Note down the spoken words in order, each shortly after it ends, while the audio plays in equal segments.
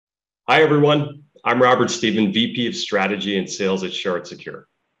Hi, everyone. I'm Robert Stephen, VP of Strategy and Sales at ShardSecure.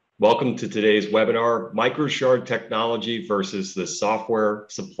 Welcome to today's webinar, Microshard Technology versus the Software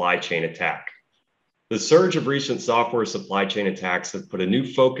Supply Chain Attack. The surge of recent software supply chain attacks have put a new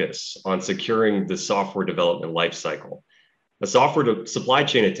focus on securing the software development lifecycle. A software supply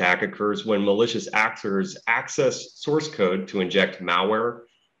chain attack occurs when malicious actors access source code to inject malware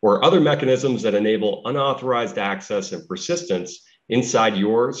or other mechanisms that enable unauthorized access and persistence inside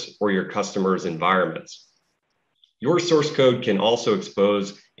yours or your customers' environments. Your source code can also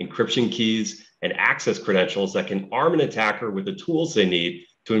expose encryption keys and access credentials that can arm an attacker with the tools they need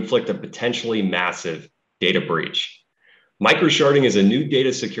to inflict a potentially massive data breach. Microsharding is a new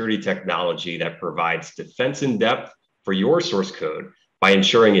data security technology that provides defense in depth for your source code by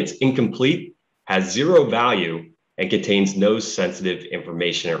ensuring it's incomplete, has zero value, and contains no sensitive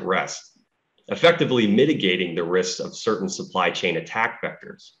information at rest, effectively mitigating the risks of certain supply chain attack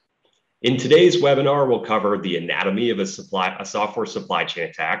vectors. In today's webinar, we'll cover the anatomy of a software supply chain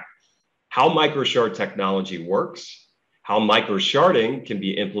attack, how Microshard technology works, how microsharding can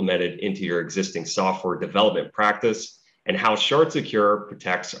be implemented into your existing software development practice, and how ShardSecure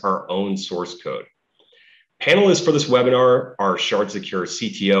protects our own source code. Panelists for this webinar are ShardSecure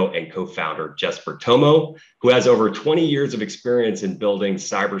CTO and Co-founder Jesper Tohmo, who has over 20 years of experience in building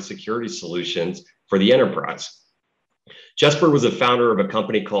cybersecurity solutions for the enterprise. Jesper was a founder of a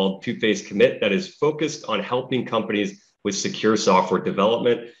company called Two-Face Commit that is focused on helping companies with secure software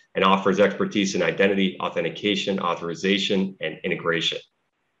development and offers expertise in identity, authentication, authorization, and integration.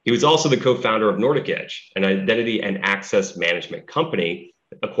 He was also the co-founder of Nordic Edge, an identity and access management company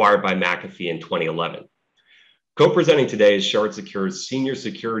acquired by McAfee in 2011. Co-presenting today is ShardSecure's senior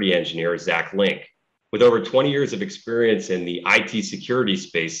security engineer, Zack Link. With over 20 years of experience in the IT security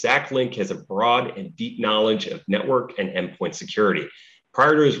space, Zack Link has a broad and deep knowledge of network and endpoint security.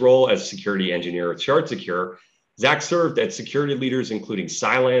 Prior to his role as security engineer at ShardSecure, Zack served at security leaders including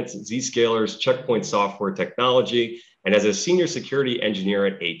Cylance, Zscaler's Checkpoint Software Technology, and as a senior security engineer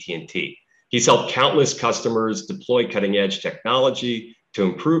at AT&T. He's helped countless customers deploy cutting-edge technology to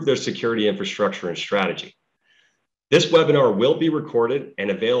improve their security infrastructure and strategy. This webinar will be recorded and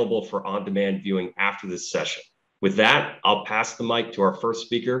available for on-demand viewing after this session. With that, I'll pass the mic to our first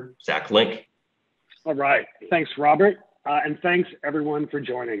speaker, Zack Link. All right, thanks, Robert, and thanks everyone for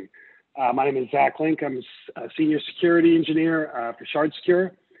joining. My name is Zack Link. I'm a senior security engineer for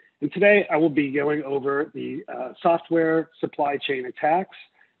ShardSecure, and today I will be going over the software supply chain attacks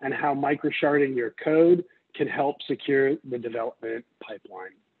and how microsharding your code can help secure the development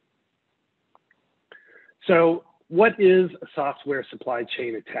pipeline. So, what is a software supply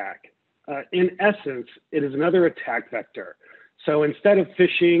chain attack? In essence, it is another attack vector. So instead of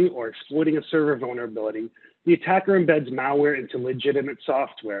phishing or exploiting a server vulnerability, the attacker embeds malware into legitimate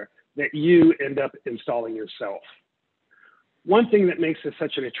software that you end up installing yourself. One thing that makes this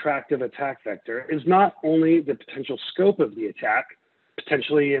such an attractive attack vector is not only the potential scope of the attack,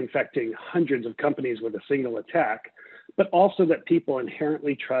 potentially infecting hundreds of companies with a single attack, but also that people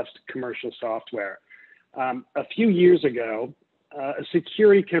inherently trust commercial software. A few years ago, a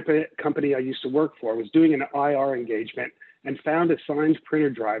security company I used to work for was doing an IR engagement and found a signed printer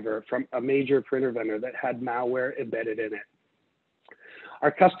driver from a major printer vendor that had malware embedded in it.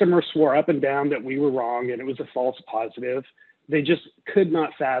 Our customer swore up and down that we were wrong and it was a false positive. They just could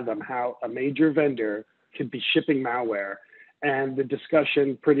not fathom how a major vendor could be shipping malware, and the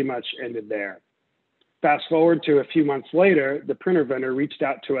discussion pretty much ended there. Fast forward to a few months later, the printer vendor reached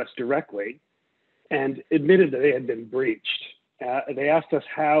out to us directly and admitted that they had been breached. They asked us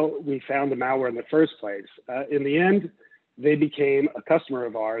how we found the malware in the first place. In the end, they became a customer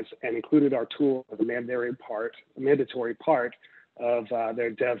of ours and included our tool as a mandatory part of their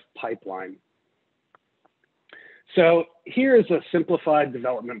dev pipeline. So here is a simplified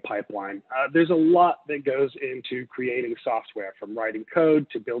development pipeline. There's a lot that goes into creating software, from writing code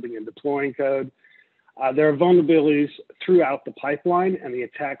to building and deploying code. There are vulnerabilities throughout the pipeline, and the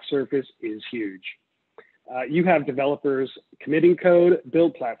attack surface is huge. You have developers committing code,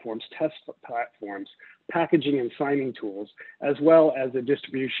 build platforms, test platforms, packaging and signing tools, as well as a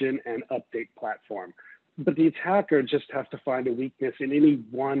distribution and update platform. But the attacker just has to find a weakness in any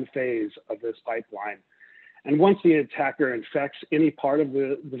one phase of this pipeline. And once the attacker infects any part of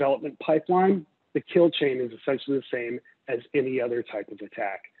the development pipeline, the kill chain is essentially the same as any other type of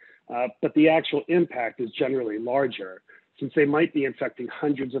attack. But the actual impact is generally larger, since they might be infecting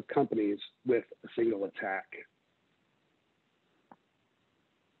hundreds of companies with a single attack.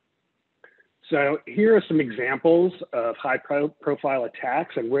 So here are some examples of high-profile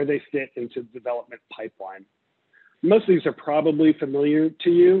attacks and where they fit into the development pipeline. Most of these are probably familiar to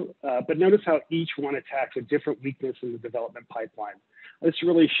you, but notice how each one attacks a different weakness in the development pipeline. This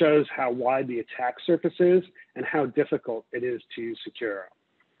really shows how wide the attack surface is and how difficult it is to secure.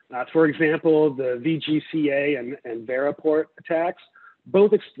 For example, the VGCA and Veraport attacks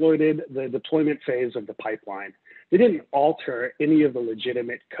both exploited the deployment phase of the pipeline. They didn't alter any of the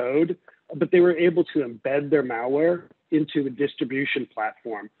legitimate code, but they were able to embed their malware into the distribution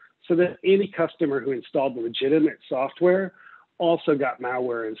platform so that any customer who installed the legitimate software also got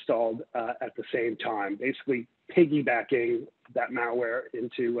malware installed at the same time, basically piggybacking that malware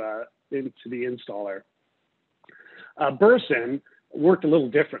into the installer. Burson worked a little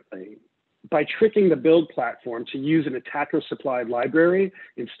differently. By tricking the build platform to use an attacker-supplied library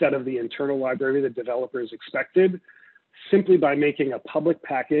instead of the internal library that developers expected, simply by making a public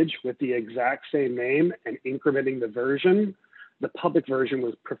package with the exact same name and incrementing the version, the public version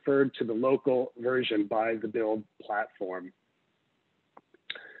was preferred to the local version by the build platform.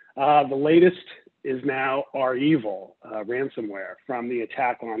 The latest is now REvil ransomware from the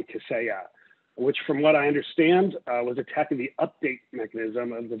attack on Kaseya, which from what I understand was attacking the update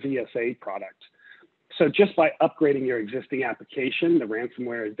mechanism of the VSA product. So just by upgrading your existing application, the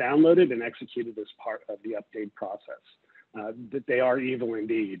ransomware is downloaded and executed as part of the update process. They are evil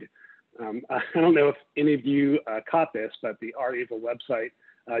indeed. I don't know if any of you caught this, but the REvil website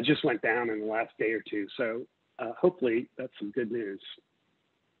just went down in the last day or two. So hopefully that's some good news.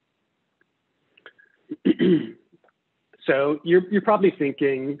 So you're probably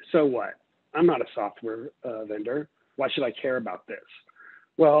thinking, so what? I'm not a software vendor. Why should I care about this?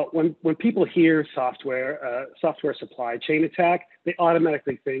 Well, when people hear software supply chain attack, they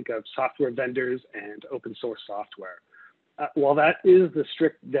automatically think of software vendors and open source software. While that is the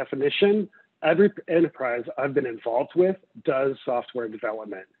strict definition, every enterprise I've been involved with does software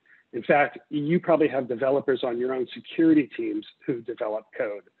development. In fact, you probably have developers on your own security teams who develop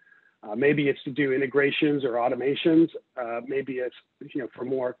code. Maybe it's to do integrations or automations. Maybe it's for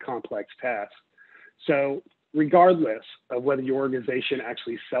more complex tasks. So regardless of whether your organization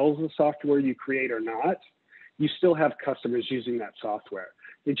actually sells the software you create or not, you still have customers using that software.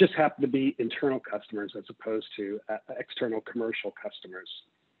 They just happen to be internal customers as opposed to external commercial customers.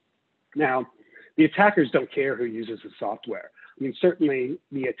 Now, the attackers don't care who uses the software. I mean, certainly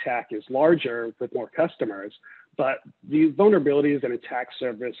the attack is larger with more customers, but the vulnerabilities and attack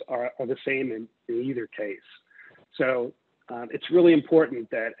surface are the same in either case. So it's really important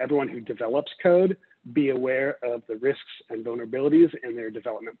that everyone who develops code be aware of the risks and vulnerabilities in their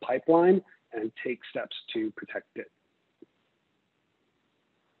development pipeline and take steps to protect it.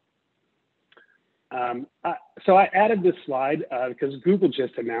 So I added this slide because Google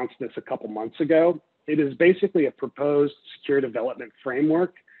just announced this a couple months ago. It is basically a proposed secure development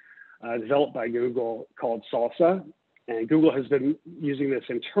framework developed by Google called SALSA. And Google has been using this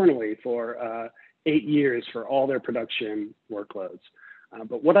internally for 8 years for all their production workloads.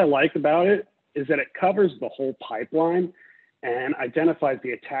 But what I like about it is that it covers the whole pipeline and identifies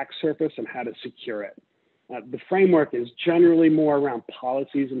the attack surface and how to secure it. The framework is generally more around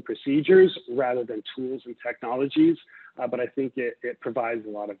policies and procedures rather than tools and technologies, but I think it provides a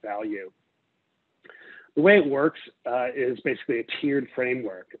lot of value. The way it works is basically a tiered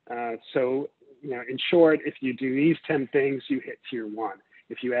framework. So, in short, if you do these 10 things, you hit tier 1.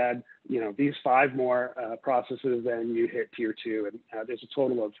 If you add, these 5 more processes, then you hit tier 2, and there's a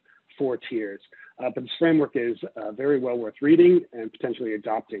total of 4 tiers. But this framework is very well worth reading and potentially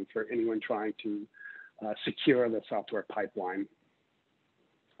adopting for anyone trying to secure the software pipeline.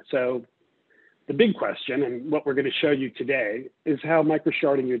 So the big question, and what we're going to show you today, is how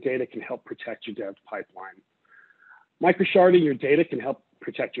microsharding your data can help protect your dev pipeline. Microsharding your data can help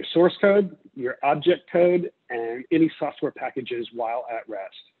protect your source code, your object code, and any software packages while at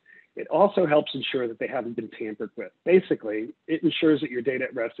rest. It also helps ensure that they haven't been tampered with. Basically, it ensures that your data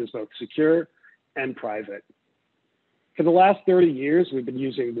at rest is both secure and private. For the last 30 years, we've been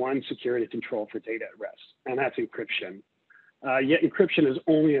using one security control for data at rest, and that's encryption. Yet encryption is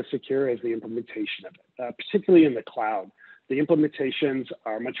only as secure as the implementation of it, particularly in the cloud. The implementations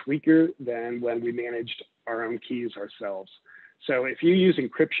are much weaker than when we managed our own keys ourselves. So if you use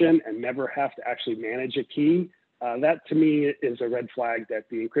encryption and never have to actually manage a key, that to me is a red flag that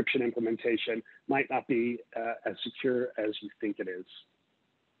the encryption implementation might not be as secure as you think it is.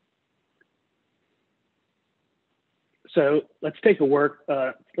 So let's take a look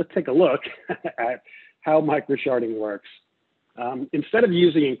at how microsharding works. Instead of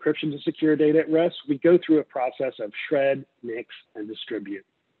using encryption to secure data at rest, we go through a process of shred, mix, and distribute.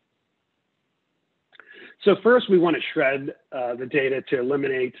 So first, we want to shred the data to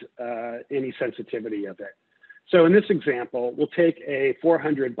eliminate any sensitivity of it. So in this example, we'll take a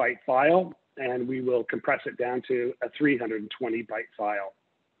 400 byte file and we will compress it down to a 320 byte file.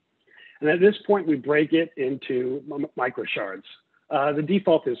 And at this point, we break it into microshards. The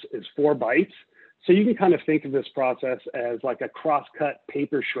default is 4 bytes. So you can kind of think of this process as like a cross-cut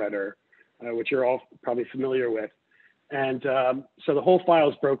paper shredder, which you're all probably familiar with. And so the whole file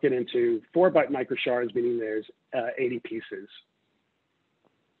is broken into 4 byte microshards, meaning there's 80 pieces.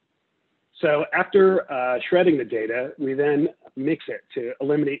 So after shredding the data, we then mix it to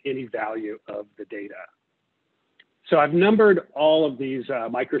eliminate any value of the data. So I've numbered all of these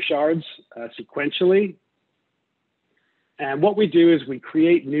microshards sequentially. And what we do is we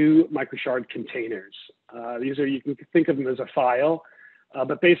create new microshard containers. These are, you can think of them as a file,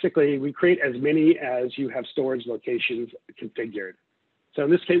 but basically we create as many as you have storage locations configured. So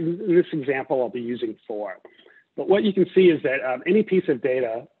in this case, in this example, I'll be using 4. But what you can see is that any piece of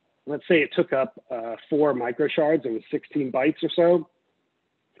data, let's say it took up 4 microshards, it was 16 bytes or so.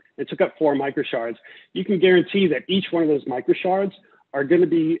 It took up 4 microshards. You can guarantee that each one of those microshards are going to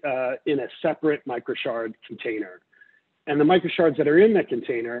be in a separate microshard container. And the microshards that are in that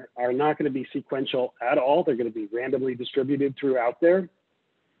container are not going to be sequential at all. They're going to be randomly distributed throughout there.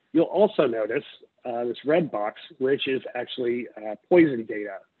 You'll also notice this red box, which is actually poison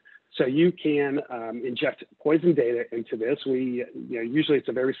data. So you can inject poison data into this. Usually it's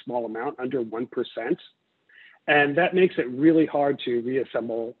a very small amount, under 1%. And that makes it really hard to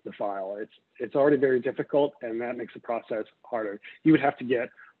reassemble the file. It's already very difficult, and that makes the process harder. You would have to get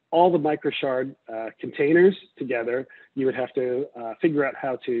all the microshard containers together. You would have to figure out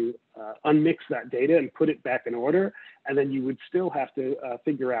how to unmix that data and put it back in order. And then you would still have to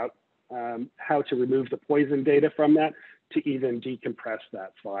figure out how to remove the poison data from that to even decompress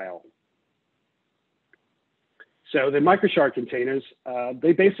that file. So the microshard containers,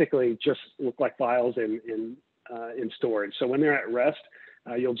 they basically just look like files in storage. So when they're at rest,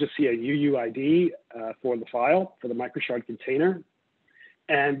 you'll just see a UUID for the file, for the microshard container.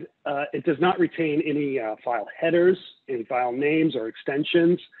 And it does not retain any file headers, any file names or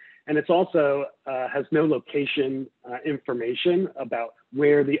extensions. And it's also has no location information about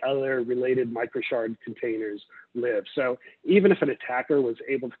where the other related microshard containers live. So even if an attacker was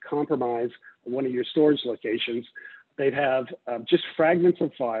able to compromise one of your storage locations, they'd have just fragments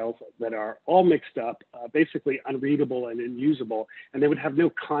of files that are all mixed up, basically unreadable and unusable, and they would have no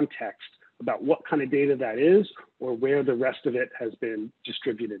context about what kind of data that is or where the rest of it has been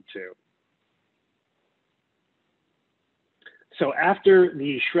distributed to. So after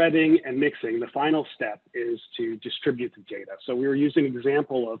the shredding and mixing, the final step is to distribute the data. So we were using an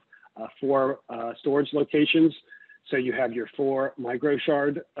example of 4 storage locations. So you have your 4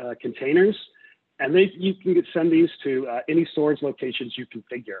 microshard containers, and you can send these to any storage locations you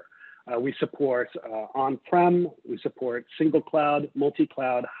configure. We support on-prem, we support single cloud,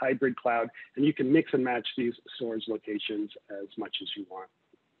 multi-cloud, hybrid cloud, and you can mix and match these storage locations as much as you want.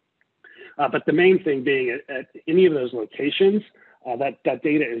 But the main thing being at any of those locations, that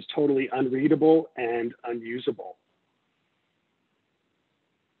data is totally unreadable and unusable.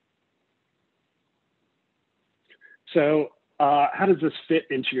 So how does this fit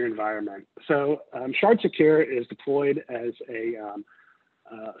into your environment? So ShardSecure is deployed as a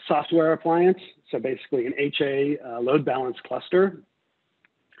software appliance, so basically an HA load balance cluster.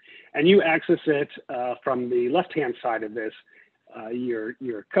 And you access it from the left-hand side of this. Your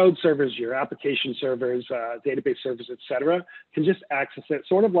code servers, your application servers, database servers, et cetera, can just access it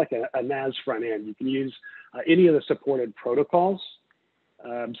sort of like a NAS front end. You can use any of the supported protocols.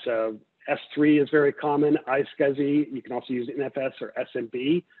 So S3 is very common, iSCSI. You can also use NFS or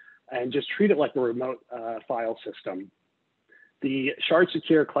SMB, and just treat it like a remote file system. The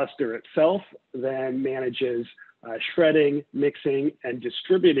ShardSecure cluster itself then manages shredding, mixing, and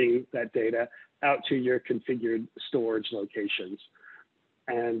distributing that data out to your configured storage locations.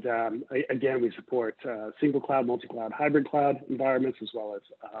 And again, we support single cloud, multi-cloud, hybrid cloud environments, as well as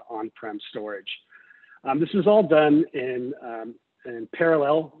on-prem storage. This is all done in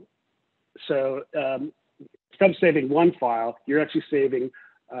parallel. So instead of saving one file, you're actually saving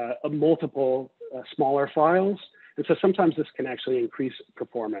multiple smaller files. And so sometimes this can actually increase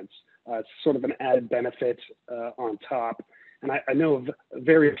performance. It's sort of an added benefit on top. And I know of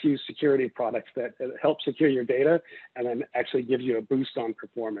very few security products that help secure your data and then actually gives you a boost on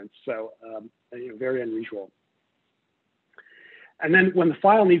performance. So very unusual. And then when the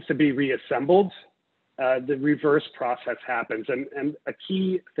file needs to be reassembled, the reverse process happens. And a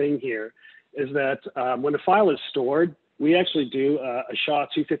key thing here is that when the file is stored, we actually do a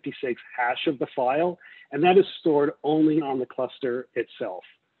SHA-256 hash of the file, and that is stored only on the cluster itself.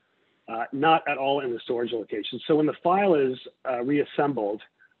 not at all in the storage location. So when the file is reassembled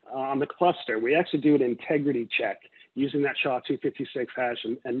on the cluster, we actually do an integrity check using that SHA-256 hash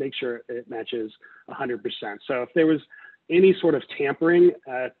and make sure it matches 100%. So if there was any sort of tampering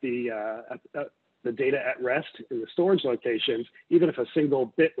at the data at rest in the storage locations, even if a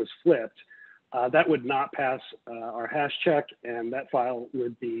single bit was flipped, that would not pass our hash check, and that file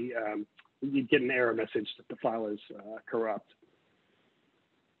would be, you'd get an error message that the file is corrupt.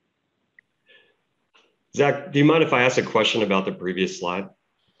 Zach, do you mind if I ask a question about the previous slide?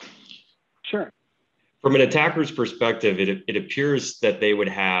 Sure. From an attacker's perspective, it appears that they would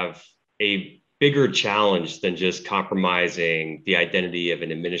have a bigger challenge than just compromising the identity of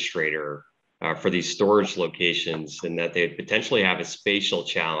an administrator for these storage locations, and that they potentially have a spatial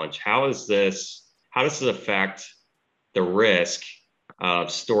challenge. How does this affect the risk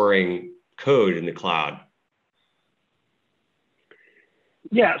of storing code in the cloud?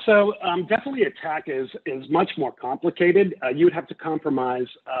 Yeah, so definitely attack is much more complicated. You would have to compromise,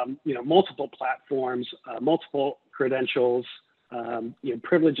 multiple platforms, multiple credentials,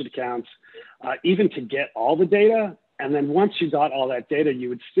 privileged accounts, even to get all the data. And then once you got all that data, you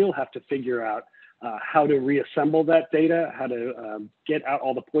would still have to figure out how to reassemble that data, how to get out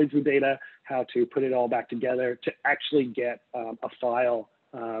all the poison data, how to put it all back together to actually get a file,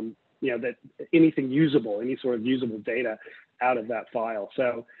 that anything usable, any sort of usable data out of that file.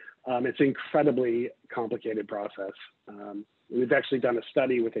 So it's an incredibly complicated process. We've actually done a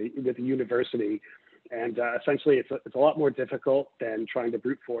study with a university, and essentially it's a lot more difficult than trying to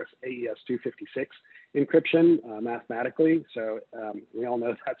brute force AES-256 encryption mathematically. So we all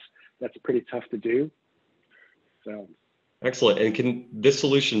know that's pretty tough to do. So. Excellent. And can this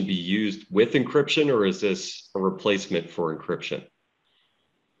solution be used with encryption, or is this a replacement for encryption?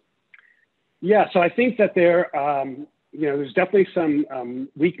 Yeah, so I think that there's definitely some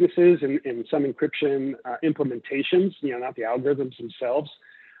weaknesses in some encryption implementations, not the algorithms themselves.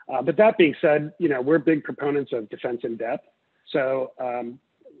 But that being said, we're big proponents of defense in depth. So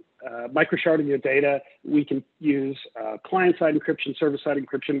microsharding your data, we can use client-side encryption, server-side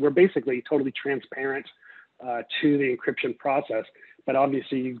encryption. We're basically totally transparent to the encryption process. But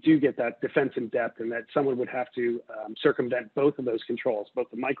obviously, you do get that defense in depth, and that someone would have to circumvent both of those controls, both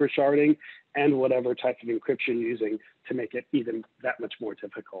the microsharding and whatever type of encryption using to make it even that much more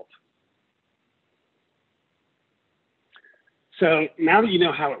difficult. So now that you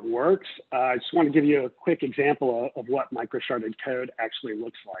know how it works, I just want to give you a quick example of what microsharded code actually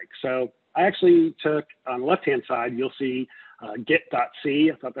looks like. So I actually took, on the left-hand side, you'll see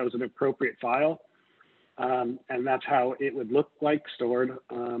git.c. I thought that was an appropriate file. And that's how it would look like stored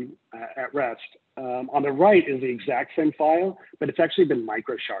at rest. On the right is the exact same file, but it's actually been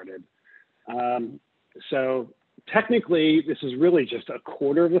microsharded. So technically, this is really just a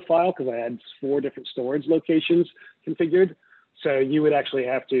quarter of the file because I had 4 different storage locations configured. So you would actually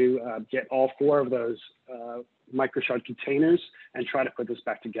have to get all 4 of those microshard containers and try to put this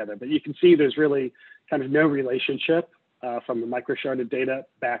back together. But you can see there's really kind of no relationship from the microsharded data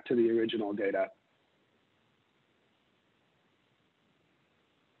back to the original data.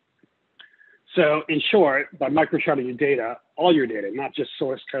 So in short, by microsharding your data, all your data, not just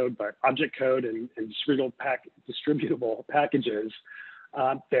source code, but object code and distributable packages,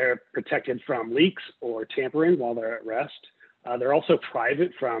 they're protected from leaks or tampering while they're at rest. They're also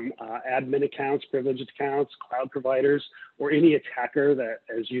private from admin accounts, privileged accounts, cloud providers, or any attacker that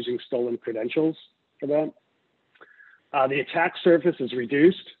is using stolen credentials for them. The attack surface is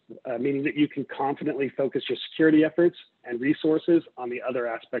reduced, meaning that you can confidently focus your security efforts and resources on the other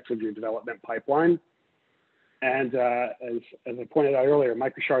aspects of your development pipeline. And as I pointed out earlier,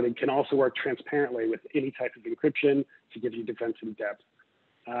 microsharding can also work transparently with any type of encryption to give you defense in depth.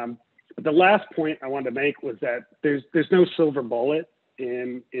 But the last point I wanted to make was that there's no silver bullet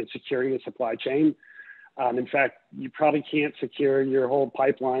in securing the supply chain. In fact, you probably can't secure your whole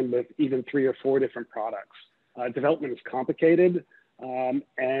pipeline with even 3 or 4 different products. Development is complicated,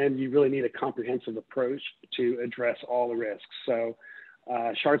 and you really need a comprehensive approach to address all the risks. So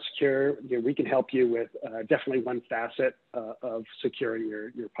ShardSecure, we can help you with definitely one facet of securing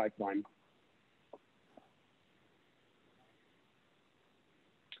your pipeline.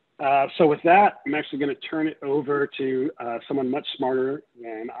 So with that, I'm actually going to turn it over to someone much smarter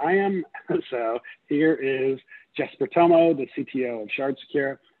than I am. So here is Jesper Tohmo, the CTO of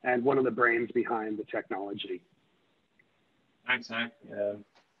ShardSecure, and one of the brains behind the technology. Thanks, Zach.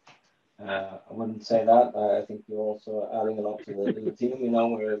 I wouldn't say that. I think you're also adding a lot to the team.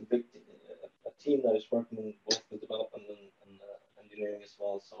 We're a team that is working both with development and engineering as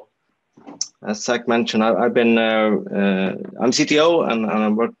well. So As Zack mentioned, I've been I'm CTO and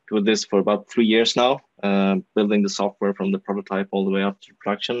I've worked with this for about 3 years now, building the software from the prototype all the way up to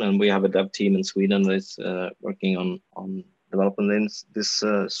production. And we have a dev team in Sweden that's working on developing this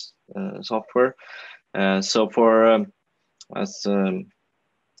software. So for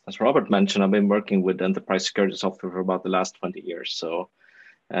as Robert mentioned, I've been working with enterprise security software for about the last 20 years. So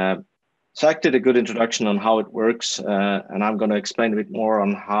Zack did a good introduction on how it works, and I'm going to explain a bit more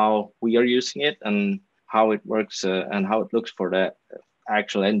on how we are using it and how it works and how it looks for the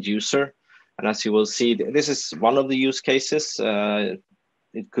actual end user. And as you will see, this is one of the use cases.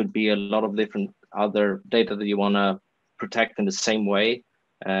 It could be a lot of different other data that you want to protect in the same way.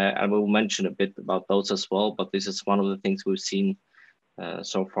 And we'll mention a bit about those as well, but this is one of the things we've seen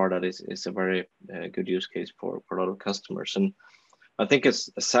so far that is a very good use case for a lot of customers. And I think as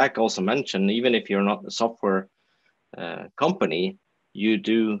Zack also mentioned, even if you're not a software company, you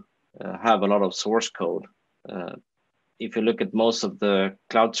do have a lot of source code. If you look at most of the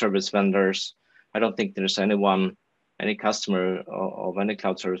cloud service vendors, I don't think there's any customer of any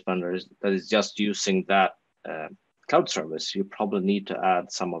cloud service vendors that is just using that cloud service. You probably need to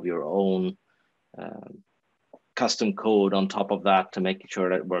add some of your own custom code on top of that to make sure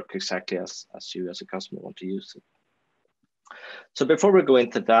that it works exactly as you as a customer want to use it. So before we go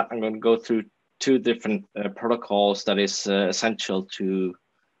into that, I'm going to go through two different protocols that is essential to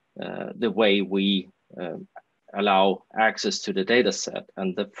the way we allow access to the data set.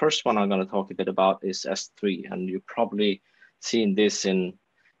 And the first one I'm going to talk a bit about is S3. And you've probably seen this in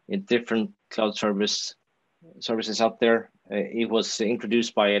different cloud services out there. It was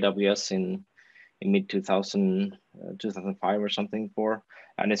introduced by AWS in mid 2005 or something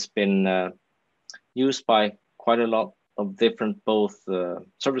and it's been used by quite a lot of different both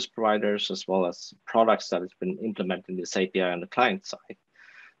service providers as well as products that has been implementing this API on the client side.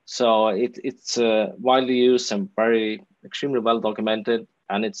 So it's widely used and extremely well documented,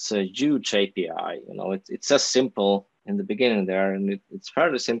 and it's a huge API. You know, it says simple in the beginning there, and it's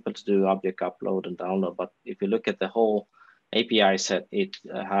fairly simple to do object upload and download. But if you look at the whole API set, it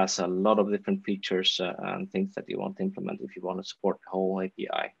has a lot of different features and things that you want to implement if you want to support the whole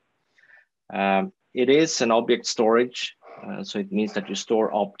API. It is an object storage, so it means that you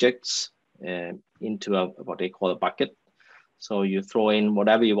store objects into what they call a bucket. So you throw in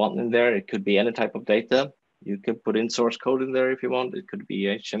whatever you want in there. It could be any type of data. You could put in source code in there if you want. It could be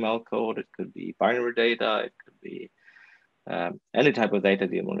HTML code. It could be binary data. It could be any type of data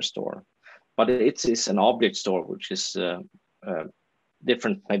that you want to store. But it's an object store, which is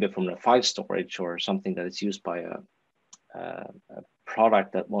different maybe from a file storage or something that is used by a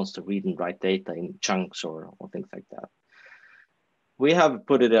product that wants to read and write data in chunks or things like that. We have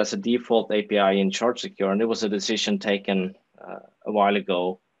put it as a default API in ShardSecure, and it was a decision taken a while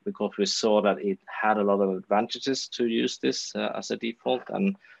ago because we saw that it had a lot of advantages to use this as a default,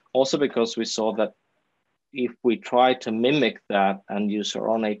 and also because we saw that if we try to mimic that and use our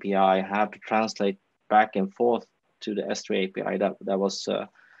own API, have to translate back and forth to the S3 API, that was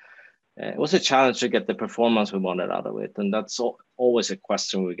it was a challenge to get the performance we wanted out of it. And that's always a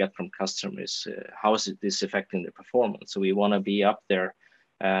question we get from customers. How is this affecting the performance? So we want to be up there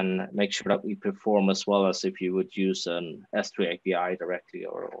and make sure that we perform as well as if you would use an S3 API directly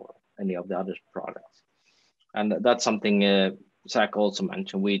or any of the other products. And that's something Zack also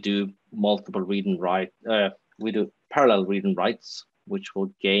mentioned. We do multiple read and write. We do parallel read and writes, which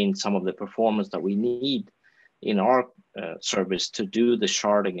will gain some of the performance that we need in our service to do the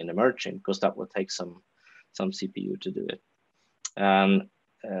sharding and emerging, because that will take some CPU to do it. And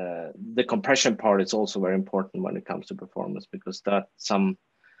the compression part is also very important when it comes to performance, because that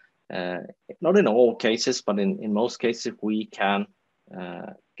not in all cases, but in most cases, we can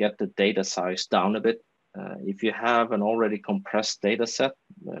get the data size down a bit. If you have an already compressed data set,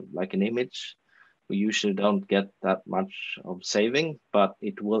 like an image, we usually don't get that much of saving, but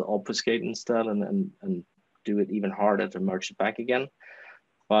it will obfuscate instead and do it even harder to merge it back again.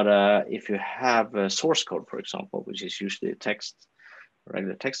 But if you have a source code, for example, which is usually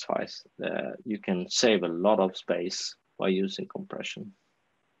regular text files, you can save a lot of space by using compression.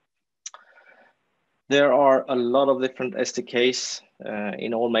 There are a lot of different SDKs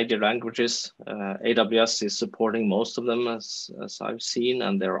in all major languages. AWS is supporting most of them as I've seen,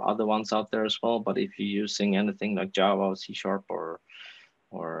 and there are other ones out there as well. But if you're using anything like Java or C#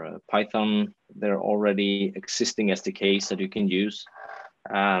 or Python, there are already existing SDKs that you can use.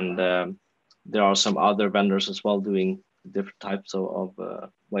 And there are some other vendors as well doing different types of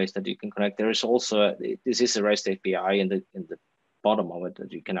ways that you can connect. There is also, this is a REST API in the bottom of it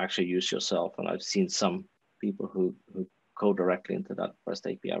that you can actually use yourself. And I've seen some people who code directly into that REST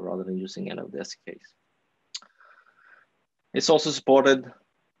API rather than using any of the SDKs. It's also supported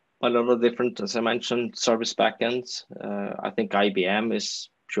by a lot of different, as I mentioned, service backends. I think IBM is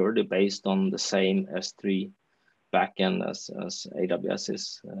purely based on the same S3 backend as AWS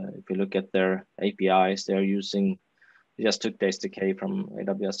is. If you look at their APIs, they're using, they just took the SDK from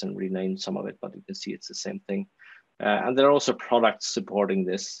AWS and renamed some of it, but you can see it's the same thing. And there are also products supporting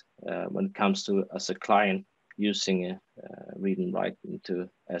this when it comes to as a client using read and write into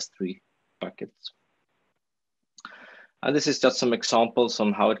S3 buckets. And this is just some examples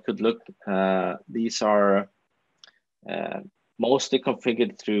on how it could look. These are mostly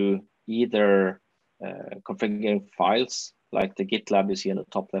configured through either configuring files, like the GitLab you see in the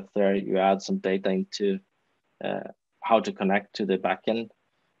top left there. You add some data into how to connect to the backend.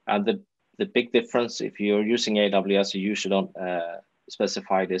 And the big difference, if you're using AWS, you usually don't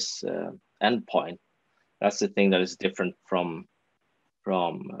specify this endpoint. That's the thing that is different from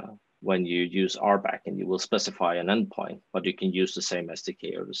when you use our backend. You will specify an endpoint, but you can use the same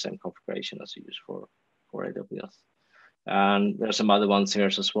SDK or the same configuration as you use for AWS. And there's some other ones here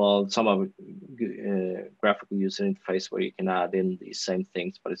as well. Some of graphical user interface where you can add in these same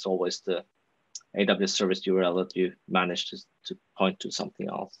things, but it's always the AWS service URL that you manage to point to something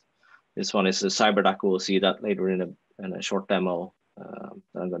else. This one is a CyberDuck. We'll see that later in a short demo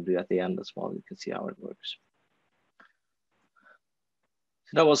that I'm going to do at the end as well. You can see how it works.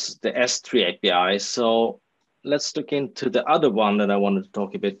 So that was the S3 API. So let's look into the other one that I wanted to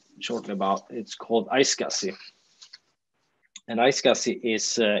talk a bit shortly about. It's called iSCSI. And iSCSI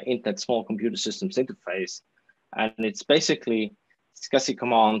is Internet Small Computer Systems Interface. And it's basically SCSI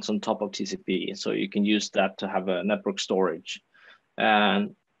commands on top of TCP. So you can use that to have a network storage.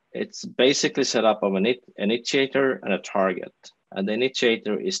 And it's basically set up of an initiator and a target. And the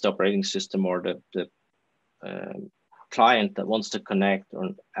initiator is the operating system or the client that wants to connect or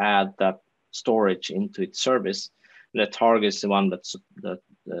add that storage into its service. And the target is the one that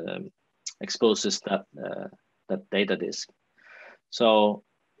exposes that data disk. So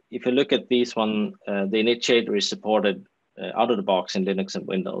if you look at these one, the initiator is supported out of the box in Linux and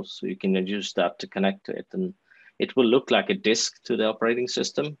Windows. So you can use that to connect to it. And it will look like a disk to the operating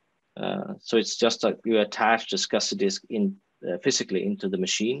system. So it's just like you attach the SCSI disk in physically into the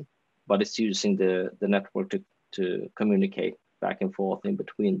machine, but it's using the network to communicate back and forth in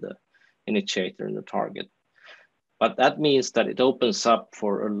between the initiator and the target. But that means that it opens up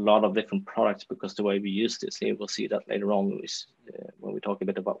for a lot of different products because the way we use this, here we'll see that later on when we talk a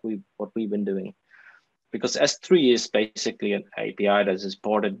bit about what we've been doing. Because S3 is basically an API that is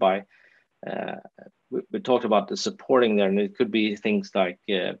supported by, we talked about the supporting there, and it could be things like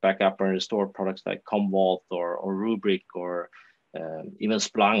backup and restore products like Commvault or Rubrik or even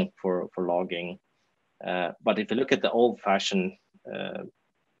Splunk for logging. But if you look at the old-fashioned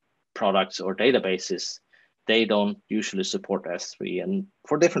products or databases, they don't usually support S3, and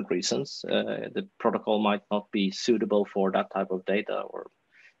for different reasons. The protocol might not be suitable for that type of data, or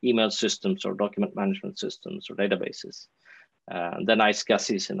email systems or document management systems or databases. Then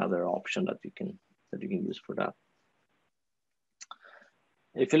iSCSI is another option that you can use for that.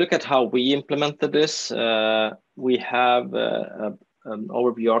 If you look at how we implemented this, we have an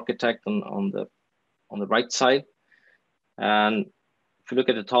overview architect on the right side. And if you look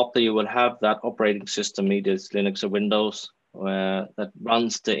at the top there, you will have that operating system, either it's Linux or Windows, that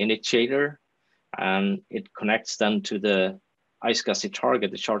runs the initiator, and it connects then to the iSCSI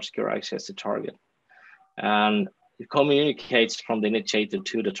target, the ShardSecure iSCSI target. And it communicates from the initiator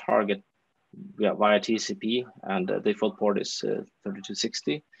to the target via TCP, and the default port is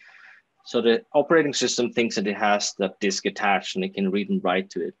 3260. So the operating system thinks that it has that disk attached and it can read and write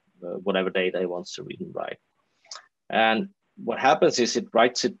to it, whatever data it wants to read and write. And what happens is it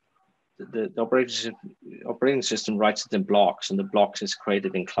writes it, the operating system writes it in blocks, and the blocks is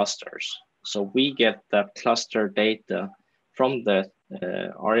created in clusters. So we get that cluster data from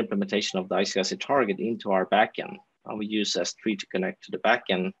our implementation of the iSCSI target into our backend. And we use S3 to connect to the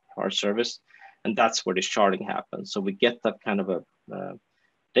backend, our service, and that's where the sharding happens. So we get that kind of a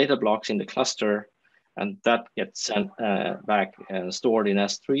data blocks in the cluster, and that gets sent back and stored in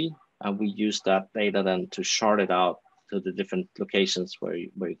S3, and we use that data then to shard it out to the different locations where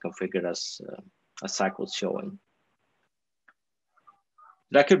you configure it as Zack was showing.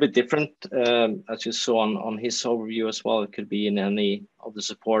 That could be different, as you saw on his overview as well. It could be in any of the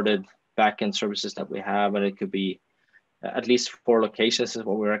supported backend services that we have, and it could be at least 4 locations is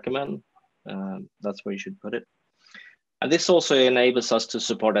what we recommend. That's where you should put it. And this also enables us to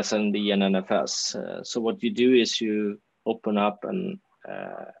support SND and NFS. So what you do is you open up an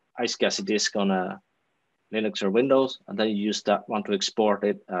iSCSI disk on a Linux or Windows, and then you use that one to export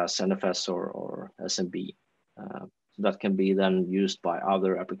it as NFS or SMB. So that can be then used by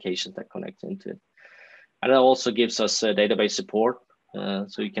other applications that connect into it. And it also gives us database support.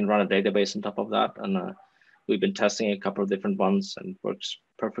 So you can run a database on top of that. And we've been testing a couple of different ones, and it works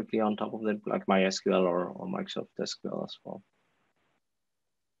perfectly on top of them, like MySQL or Microsoft SQL as well.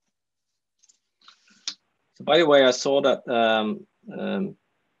 So by the way, I saw that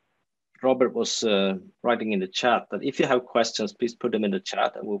Robert was writing in the chat that if you have questions, please put them in the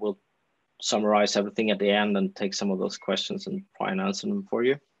chat, and we will summarize everything at the end and take some of those questions and try and answer them for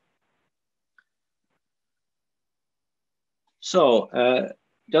you. So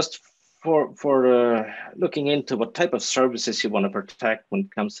just for looking into what type of services you want to protect when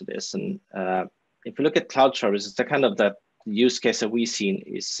it comes to this, and if you look at cloud services, the kind of that use case that we've seen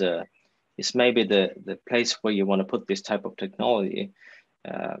is maybe the place where you want to put this type of technology.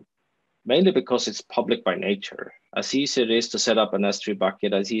 Mainly because it's public by nature. As easy it is to set up an S3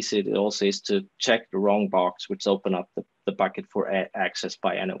 bucket, as easy it also is to check the wrong box, which open up the bucket for access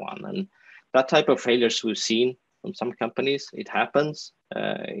by anyone. And that type of failures we've seen from some companies, it happens.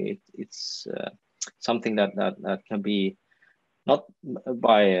 It's something that can be not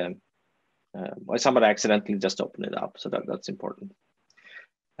by somebody accidentally just open it up. So that's important.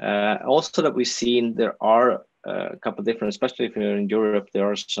 Also that we've seen there are a couple of different, especially if you're in Europe, there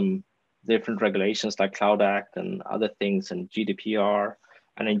are some different regulations like Cloud Act and other things, and GDPR.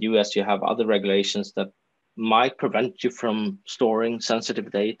 And in US, you have other regulations that might prevent you from storing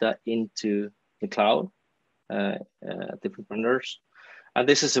sensitive data into the cloud, different vendors. And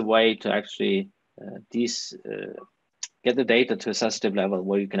this is a way to actually get the data to a sensitive level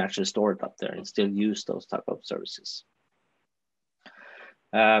where you can actually store it up there and still use those type of services.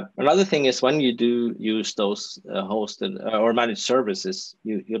 Another thing is when you do use those hosted or managed services,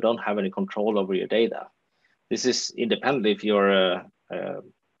 you don't have any control over your data. This is independent if you're a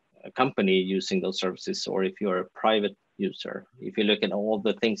company using those services or if you're a private user. If you look at all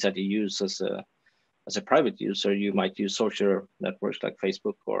the things that you use as a private user, you might use social networks like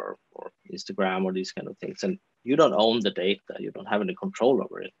Facebook or Instagram or these kind of things. And you don't own the data. You don't have any control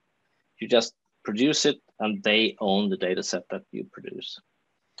over it. You just produce it and they own the data set that you produce.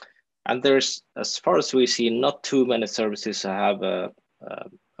 And there's, as far as we see, not too many services that have a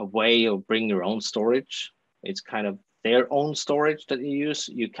way of bring your own storage. It's kind of their own storage that you use.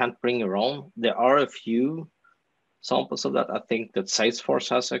 You can't bring your own. There are a few samples of that. I think that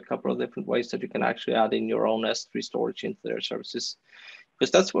Salesforce has a couple of different ways that you can actually add in your own S3 storage into their services, because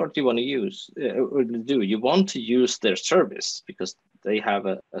that's what you want to use or do. You want to use their service because they have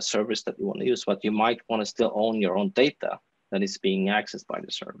a service that you want to use, but you might want to still own your own data that is being accessed by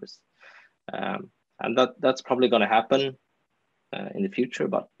the service. And that's probably going to happen in the future,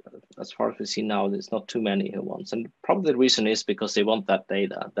 but as far as we see now, there's not too many who wants. And probably the reason is because they want that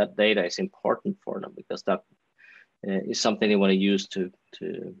data. That data is important for them because that is something they want to use to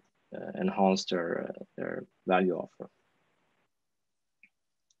enhance their value offer.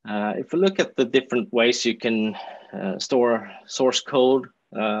 If we look at the different ways you can store source code,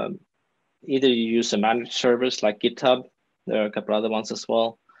 either you use a managed service like GitHub. There are a couple other ones as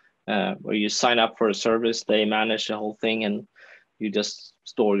well, where you sign up for a service, they manage the whole thing, and you just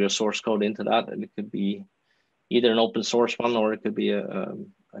store your source code into that. And it could be either an open source one, or it could be a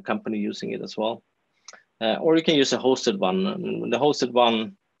company using it as well. Or you can use a hosted one. And the hosted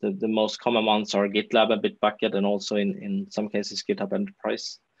one, the most common ones are GitLab and Bitbucket, and also in some cases GitHub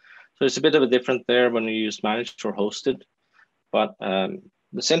Enterprise. So it's a bit of a different there when you use managed or hosted. But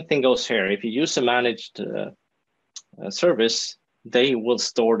the same thing goes here. If you use a managed service, they will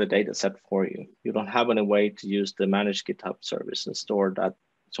store the data set for you. You don't have any way to use the managed GitHub service and store that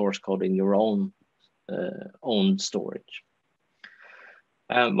source code in your own storage.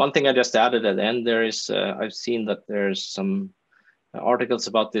 One thing I just added at the end there is I've seen that there's some articles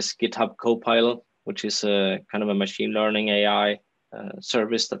about this GitHub Copilot, which is a kind of a machine learning AI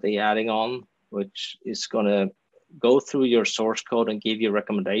service that they're adding on, which is going to go through your source code and give you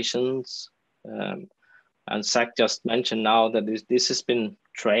recommendations. And Zack just mentioned now that this has been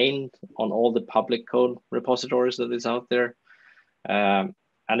trained on all the public code repositories that is out there. And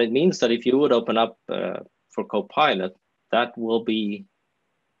it means that if you would open up for Copilot, that will be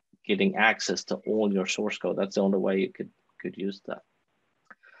getting access to all your source code. That's the only way you could use that.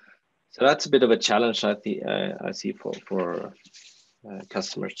 So that's a bit of a challenge I see for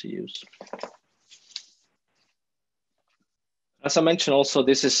customers to use. As I mentioned also,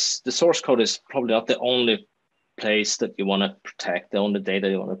 the source code is probably not the only place that you want to protect, the only data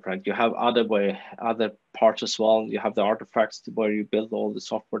you want to protect. You have other parts as well. You have the artifacts where you build all the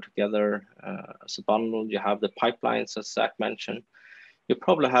software together as a bundle. You have the pipelines, as Zack mentioned. You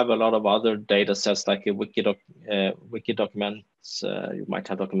probably have a lot of other data sets like a wiki documents. You might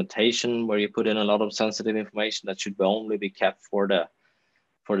have documentation where you put in a lot of sensitive information that should only be kept for the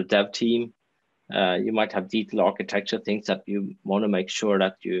dev team. You might have detailed architecture, things that you want to make sure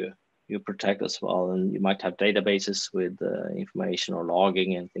that you protect as well. And you might have databases with information or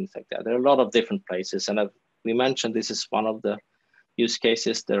logging and things like that. There are a lot of different places. And we mentioned this is one of the use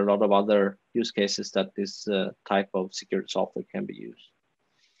cases. There are a lot of other use cases that this type of security software can be used.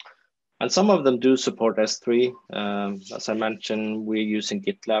 And some of them do support S3. As I mentioned, we're using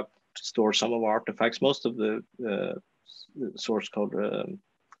GitLab to store some of our artifacts. Most of the source code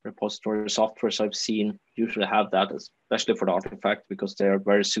repository softwares I've seen usually have that, especially for the artifact, because they are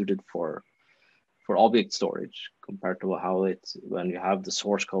very suited for object storage compared to how it's when you have the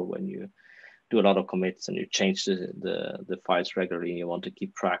source code, when you do a lot of commits and you change the files regularly, and you want to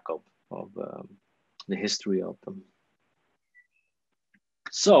keep track of the history of them.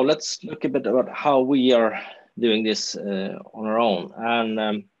 So let's look a bit about how we are doing this on our own.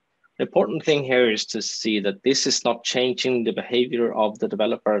 And the important thing here is to see that this is not changing the behavior of the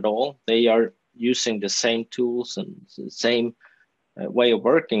developer at all. They are using the same tools and the same way of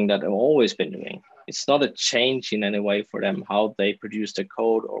working that they've always been doing. It's not a change in any way for them, how they produce the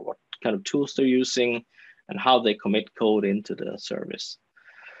code or what kind of tools they're using and how they commit code into the service.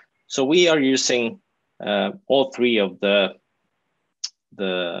 So we are using all three of the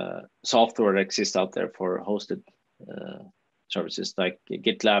software that exists out there for hosted services like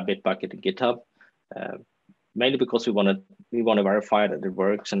GitLab, Bitbucket, and GitHub, mainly because we want to verify that it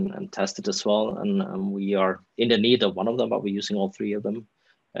works and test it as well. And we are in the need of one of them, but we're using all three of them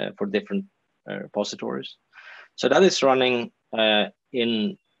for different repositories. So that is running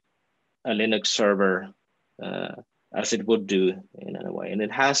in a Linux server as it would do in any way. And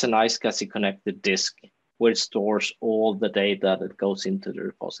it has an iSCSI connected disk where it stores all the data that goes into the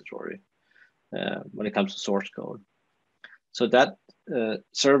repository when it comes to source code. So that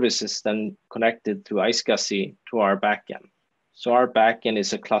service is then connected through iSCSI to our backend. So our backend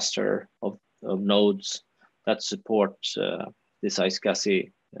is a cluster of nodes that supports this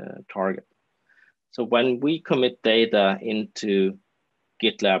iSCSI target. So when we commit data into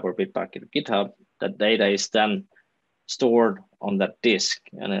GitLab or Bitbucket or GitHub, that data is then stored on that disk.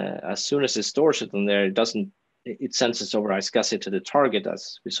 And as soon as it stores it on there, it sends it over iSCSI to the target,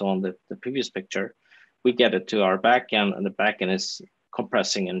 as we saw on the previous picture. We get it to our backend, and the backend is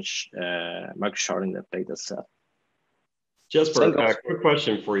compressing and microsharding that data set. Jesper, quick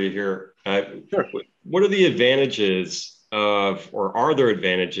question for you here. Sure. What are the advantages or are there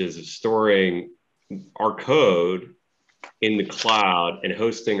advantages of storing our code in the cloud and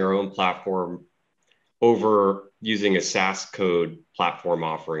hosting our own platform over using a SaaS code platform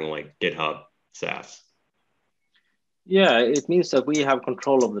offering like GitHub SaaS? Yeah, it means that we have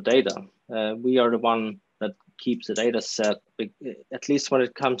control of the data. We are the one that keeps the data set, at least when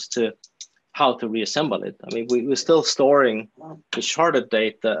it comes to how to reassemble it. I mean, we're still storing the sharded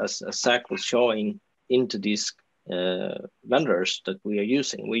data, as Zack was showing, into these vendors that we are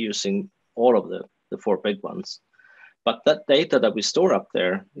using. We're using all of the four big ones. But that data that we store up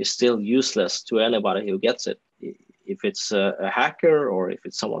there is still useless to anybody who gets it. If it's a hacker or if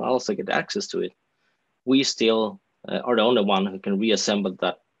it's someone else that gets access to it, we still are the only one who can reassemble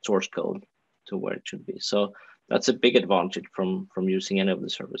that source code to where it should be. So that's a big advantage from using any of the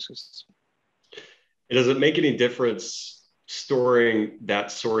services. Does it make any difference storing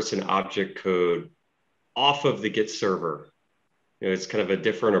that source and object code off of the Git server? You know, it's kind of a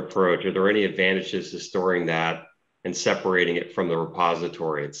different approach. Are there any advantages to storing that and separating it from the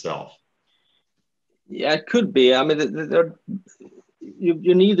repository itself? Yeah, it could be. I mean,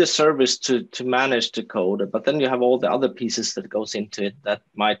 you need a service to manage the code, but then you have all the other pieces that goes into it that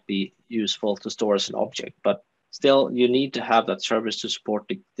might be useful to store as an object. But still, you need to have that service to support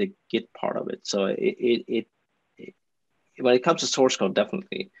the Git part of it. So when it comes to source code,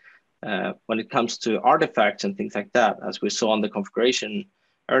 definitely. When it comes to artifacts and things like that, as we saw on the configuration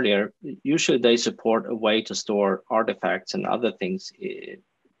earlier, usually they support a way to store artifacts and other things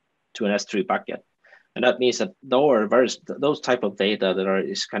to an S3 bucket. And that means that those type of data that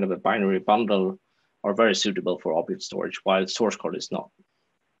is kind of a binary bundle are very suitable for object storage, while source code is not.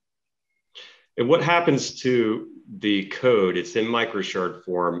 And what happens to the code? It's in Microshard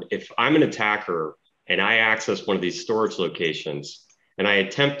form. If I'm an attacker and I access one of these storage locations and I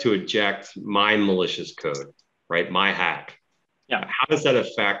attempt to inject my malicious code, right, my hack, yeah, how does that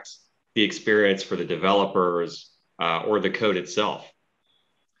affect the experience for the developers or the code itself?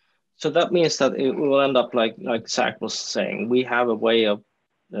 So that means that it will end up like Zack was saying. We have a way of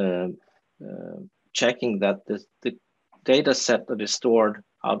checking that the data set that is stored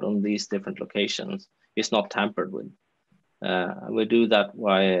out on these different locations is not tampered with. We do that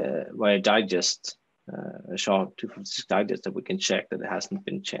via digest, a SHA-256 digest that we can check that it hasn't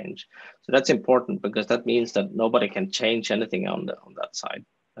been changed. So that's important because that means that nobody can change anything on that side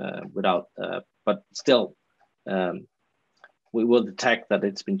without, but still, we will detect that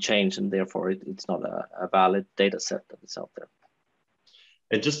it's been changed and therefore it's not a valid data set that is out there.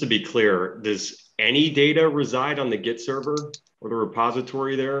 And just to be clear, does any data reside on the Git server or the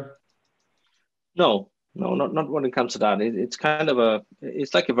repository there? No, not when it comes to that. It's kind of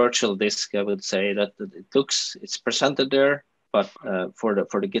it's like a virtual disk, I would say, that it's presented there, but for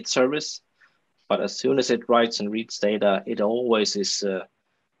the Git service. But as soon as it writes and reads data, it always is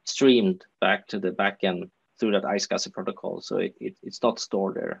streamed back to the backend through that iSCSI protocol. So it's not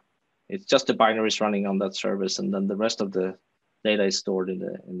stored there. It's just the binaries running on that service, and then the rest of the data is stored in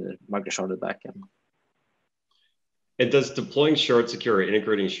the Microshard backend. And does deploying ShardSecure,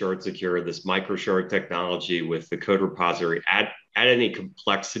 integrating ShardSecure, this Microshard technology with the code repository, add any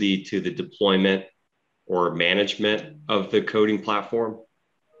complexity to the deployment or management of the coding platform?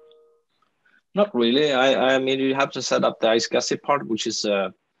 Not really. I mean, you have to set up the iSCSI part, which is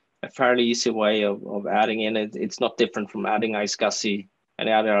a fairly easy way of adding in it. It's not different from adding iSCSI,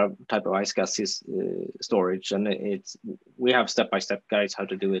 any other type of iSCSI storage. And we have step-by-step guides how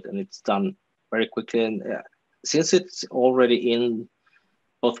to do it, and it's done very quickly. And since it's already in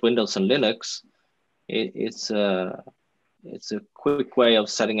both Windows and Linux, it's a quick way of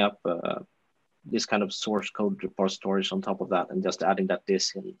setting up this kind of source code repositories on top of that, and just adding that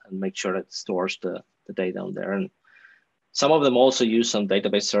disk and make sure that it stores the data on there. And some of them also use some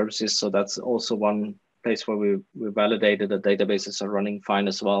database services, so that's also one place where we validated that databases are running fine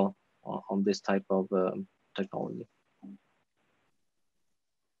as well on this type of technology.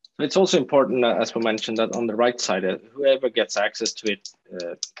 It's also important, as we mentioned, that on the right side, whoever gets access to it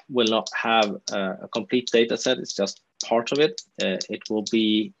will not have a complete data set. It's just part of it. It will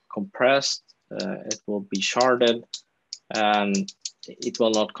be compressed, it will be sharded, and it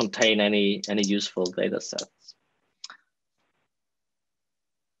will not contain any useful data sets.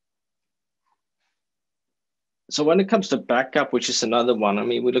 So when it comes to backup, which is another one, I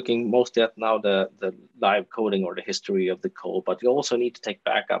mean, we're looking mostly at now the live coding or the history of the code, but you also need to take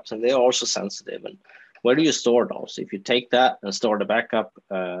backups, and they're also sensitive. And where do you store those? If you take that and store the backup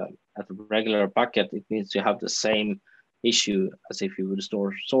at a regular bucket, it means you have the same issue as if you would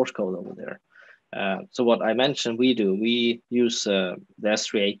store source code over there. So what I mentioned we use the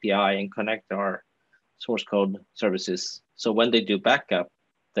S3 API and connect our source code services. So when they do backup,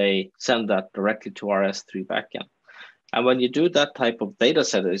 they send that directly to our S3 backend. And when you do that type of data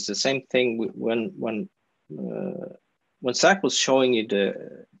set, it's the same thing when Zack was showing you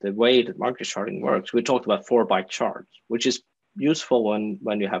the way that Microsharding works. We talked about 4-byte shards, which is useful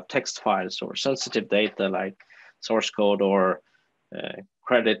when you have text files or sensitive data like source code or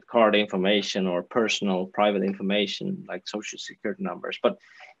credit card information or personal private information like social security numbers. But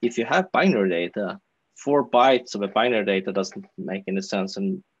if you have binary data, 4 bytes of a binary data doesn't make any sense,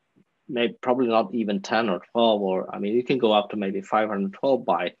 and maybe probably not even 10 or 12, or I mean, you can go up to maybe 512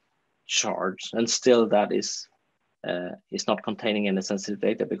 byte shards, and still that is not containing any sensitive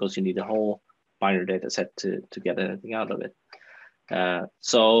data because you need a whole binary data set to get anything out of it.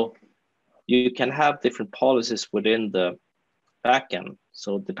 So you can have different policies within the backend.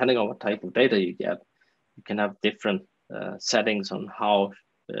 So depending on what type of data you get, you can have different settings on how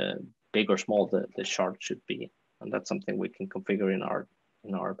big or small the shard should be, and that's something we can configure in our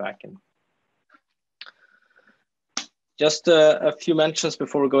backend. Just a few mentions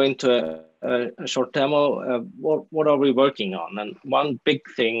before we go into a short demo. What are we working on? And one big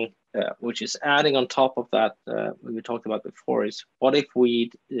thing, which is adding on top of that, we talked about before, is what if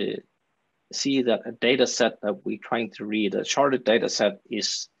we see that a data set that we're trying to read, a sharded data set,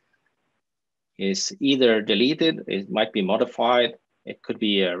 is either deleted, it might be modified. It could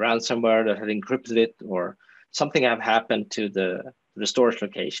be a ransomware that had encrypted it, or something have happened to the storage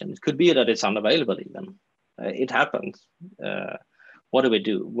location. It could be that it's unavailable even. It happens. What do we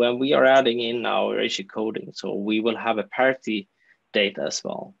do? When we are adding in our issue coding, so we will have a parity data as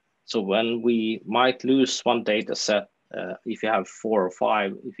well. So when we might lose one data set, if you have 4 or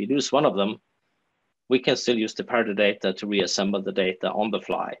 5, if you lose one of them, we can still use the parity data to reassemble the data on the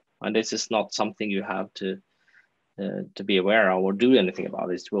fly. And this is not something you have to be aware of or do anything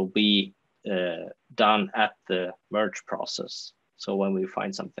about. It will be done at the merge process. So when we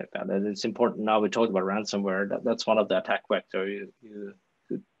find something like that, and it's important now we talked about ransomware, that's one of the attack vector you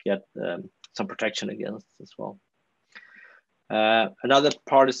could get some protection against as well. Another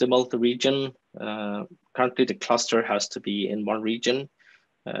part is the multi-region. Currently the cluster has to be in one region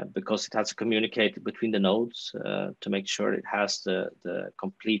because it has to communicate between the nodes to make sure it has the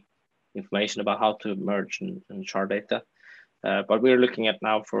complete information about how to merge and shard data. But we're looking at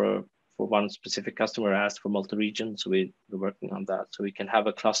now for one specific customer asked for multi-region, so we're working on that. So we can have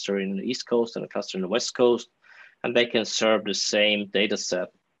a cluster in the East Coast and a cluster in the West Coast, and they can serve the same data set,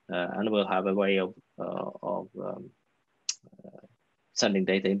 and we'll have a way of sending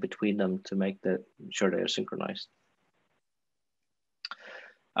data in between them to make sure they are synchronized.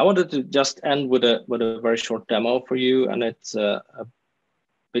 I wanted to just end with a very short demo for you, and it's a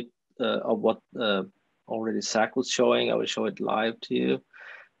bit of what already Zack was showing. I will show it live to you.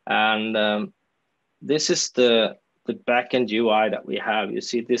 And this is the backend UI that we have. You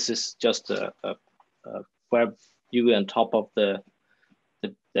see, this is just a web UI on top of the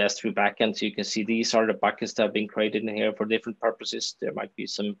S3 backend. So you can see these are the buckets that have been created in here for different purposes. There might be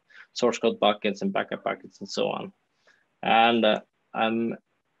some source code buckets and backup buckets and so on. And I'm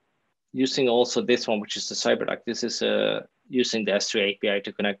using also this one, which is the CyberDuck. This is using the S3 API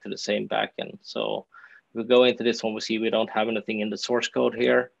to connect to the same backend. So if we go into this one, we see we don't have anything in the source code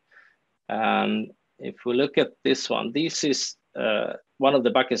here. And if we look at this one, this is one of the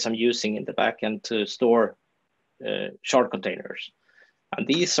buckets I'm using in the backend to store shard containers. And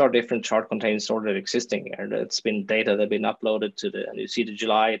these are different shard containers already existing here. That's been data that have been uploaded to and you see the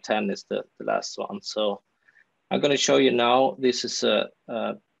July 10 is the last one. So I'm going to show you now, this is a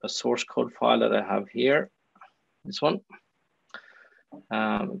source code file that I have here, this one.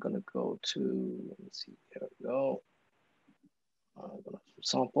 I'm going to go to, let me see, here we go. I'm going to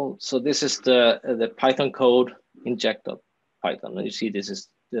sample. So this is the Python code inject.python. And you see this is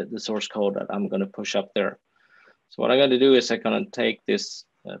the source code that I'm going to push up there. So what I'm going to do is I'm going to take this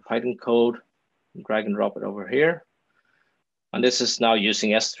Python code, and drag and drop it over here. And this is now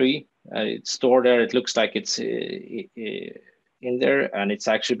using S3. It's stored there. It looks like it's in there, and it's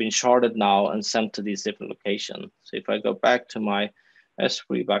actually been sharded now and sent to these different locations. So if I go back to my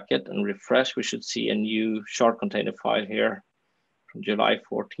S3 bucket and refresh, we should see a new shard container file here from July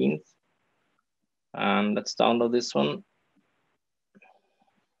 14th. And let's download this one.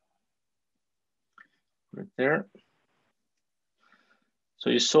 Right there. So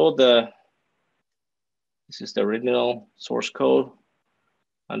you saw this is the original source code.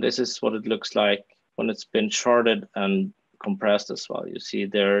 And this is what it looks like when it's been sharded and compressed as well. You see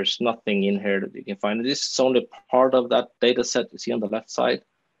there's nothing in here that you can find. This is only part of that data set you see on the left side.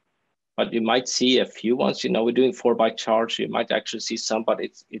 But you might see a few ones. You know, we're doing 4-byte charge. You might actually see some, but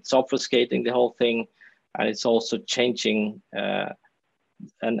it's obfuscating the whole thing. And it's also changing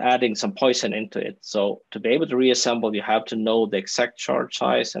and adding some poison into it. So to be able to reassemble, you have to know the exact charge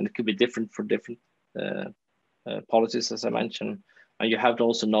size, and it could be different for different policies, as I mentioned. And you have to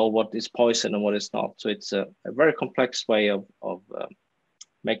also know what is poison and what is not. So it's a very complex way of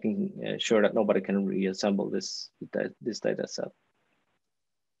making sure that nobody can reassemble this data set.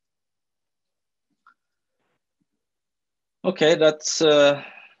 Okay, that's the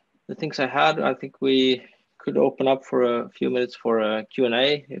things I had. I think we could open up for a few minutes for a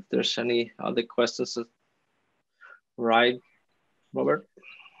Q&A if there's any other questions. Right, Robert?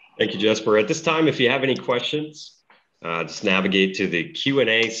 Thank you, Jesper. At this time, if you have any questions, just navigate to the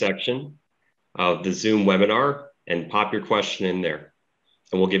Q&A section of the Zoom webinar and pop your question in there.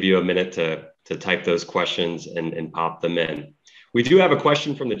 And we'll give you a minute to type those questions and pop them in. We do have a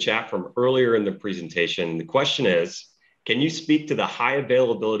question from the chat from earlier in the presentation. The question is, can you speak to the high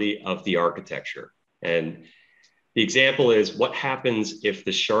availability of the architecture? And the example is, what happens if the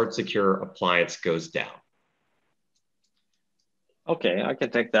ShardSecure appliance goes down? Okay, I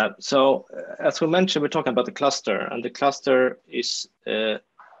can take that. So as we mentioned, we're talking about the cluster, and the cluster is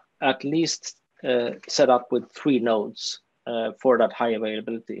at least set up with 3 nodes for that high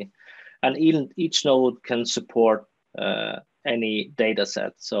availability. And each node can support any data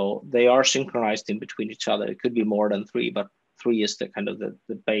set. So they are synchronized in between each other. It could be more than 3, but 3 is the kind of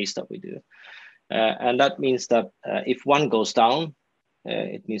the base that we do. And that means that if one goes down,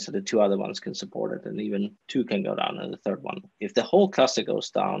 it means that the 2 other ones can support it, and even 2 can go down, and the 3rd one. If the whole cluster goes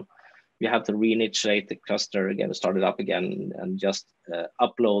down, you have to reinitiate the cluster again, start it up again, and just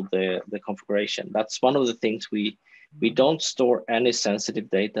upload the configuration. That's one of the things we don't store any sensitive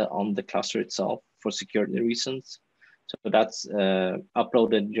data on the cluster itself for security reasons. So that's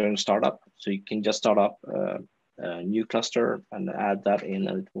uploaded during startup. So you can just start up a new cluster and add that in,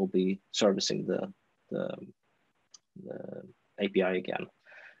 and it will be servicing the API again.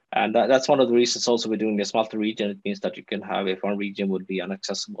 And that's one of the reasons also we're doing this multi-region. It means that you can have, if one region would be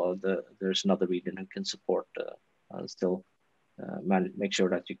inaccessible, there's another region who can support and still make sure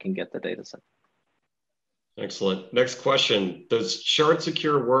that you can get the data set. Excellent. Next question. Does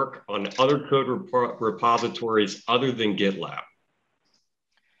ShardSecure work on other code repositories other than GitLab?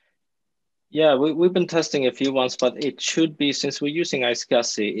 Yeah, we've been testing a few ones, but it should be, since we're using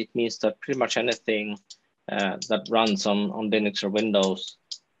iSCSI, it means that pretty much anything that runs on Linux or Windows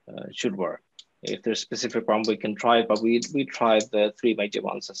should work. If there's a specific one, we can try it, but we tried the three major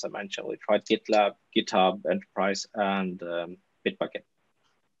ones, as I mentioned. We tried GitLab, GitHub, Enterprise, and Bitbucket.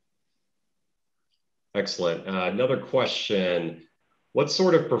 Excellent. Another question. What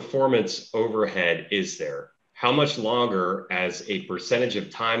sort of performance overhead is there? How much longer as a percentage of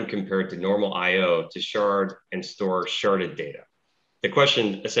time compared to normal I/O to shard and store sharded data? The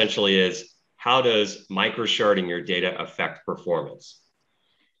question essentially is, how does microsharding your data affect performance?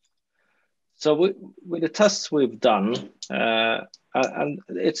 So with the tests we've done, and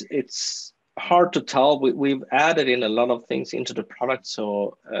it's hard to tell. We've added in a lot of things into the product,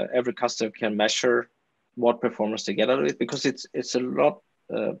 so every customer can measure what performance they get out of it, because it's a lot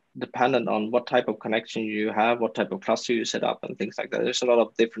dependent on what type of connection you have, what type of cluster you set up, and things like that. There's a lot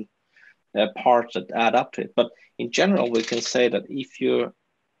of different parts that add up to it. But in general, we can say that if you're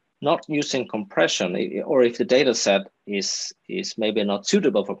not using compression, or if the data set is maybe not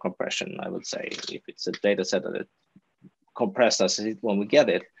suitable for compression, I would say, if it's a data set that is compressed as it when we get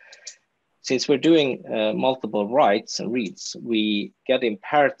it, since we're doing multiple writes and reads, we get in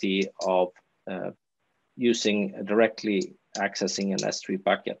parity of using directly accessing an S3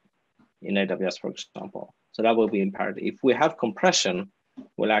 bucket in AWS, for example. So that will be in parity. If we have compression,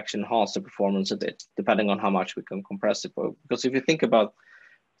 we'll actually enhance the performance a bit, depending on how much we can compress it for. Because if you think about,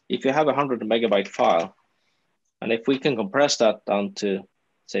 if you have a 100 megabyte file, and if we can compress that down to,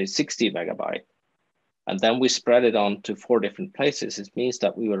 say, 60 megabyte, and then we spread it on to 4 different places, it means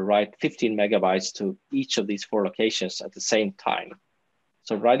that we will write 15 megabytes to each of these 4 locations at the same time.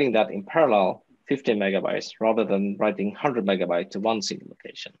 So writing that in parallel, 15 megabytes, rather than writing 100 megabytes to one single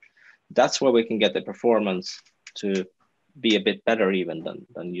location. That's where we can get the performance to be a bit better even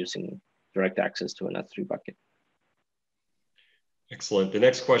than using direct access to an S3 bucket. Excellent. The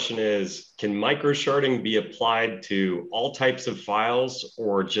next question is, can microsharding be applied to all types of files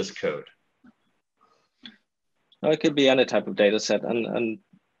or just code? No, it could be any type of data set, and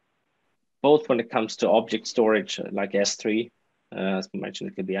both when it comes to object storage like S3, as I mentioned,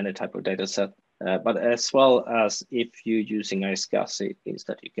 it could be any type of data set, but as well as if you're using iSCSI, it means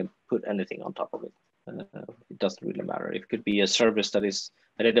that you can put anything on top of it. It doesn't really matter. It could be a service that is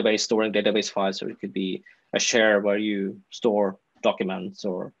a database storing database files, or it could be a share where you store documents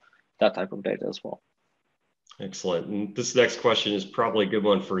or that type of data as well. Excellent. And this next question is probably a good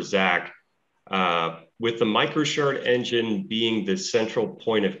one for Zack. With the Microshard engine being the central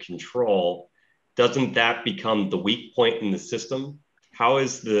point of control, doesn't that become the weak point in the system? How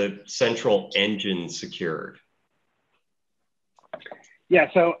is the central engine secured? Yeah,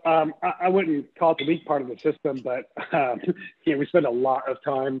 so I wouldn't call it the weak part of the system, but we spend a lot of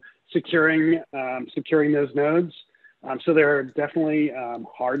time securing those nodes. So they're definitely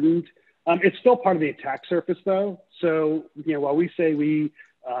hardened. It's still part of the attack surface, though. So while we say we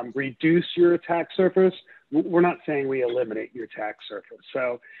reduce your attack surface, we're not saying we eliminate your attack surface.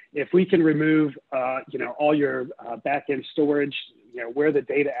 So if we can remove all your backend storage, where the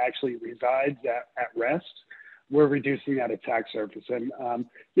data actually resides at rest, we're reducing that attack surface. And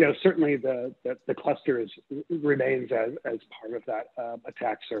certainly the cluster remains as part of that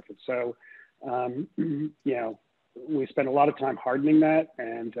attack surface. So we spend a lot of time hardening that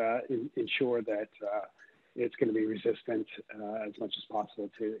and ensure that it's going to be resistant as much as possible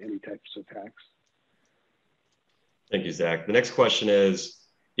to any types of attacks. Thank you, Zack. The next question is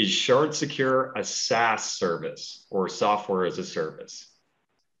ShardSecure a SaaS service or software as a service?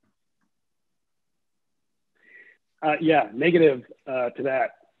 Yeah, negative to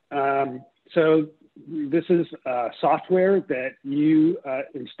that. So this is software that you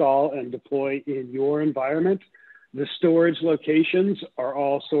install and deploy in your environment. The storage locations are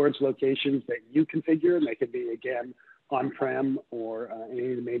all storage locations that you configure, and they could be, again, on-prem or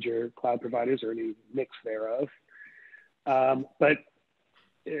any of the major cloud providers or any mix thereof. But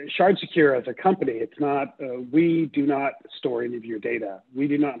ShardSecure as a company, it's not, we do not store any of your data. We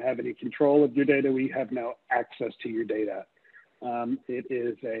do not have any control of your data. We have no access to your data. It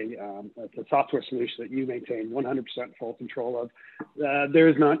is it's a software solution that you maintain 100% full control of. There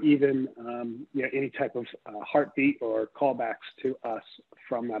is not even any type of heartbeat or callbacks to us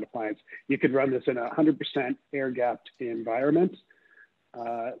from that appliance. You could run this in a 100% air-gapped environment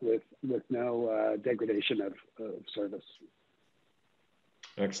with no degradation of service.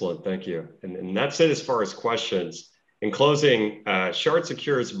 Excellent, thank you. And that's it as far as questions. In closing,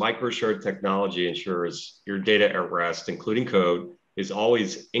 ShardSecure's Microshard technology ensures your data at rest, including code, is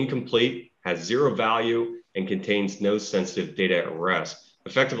always incomplete, has zero value, and contains no sensitive data at rest,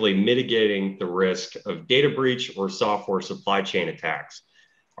 effectively mitigating the risk of data breach or software supply chain attacks.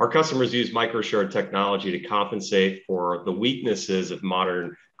 Our customers use Microshard technology to compensate for the weaknesses of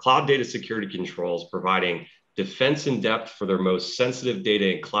modern cloud data security controls, providing defense in depth for their most sensitive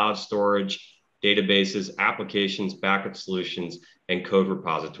data in cloud storage, databases, applications, backup solutions, and code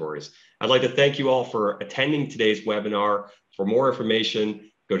repositories. I'd like to thank you all for attending today's webinar. For more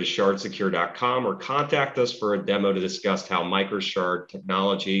information, go to ShardSecure.com or contact us for a demo to discuss how Microshard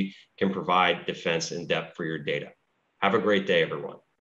technology can provide defense in depth for your data. Have a great day, everyone.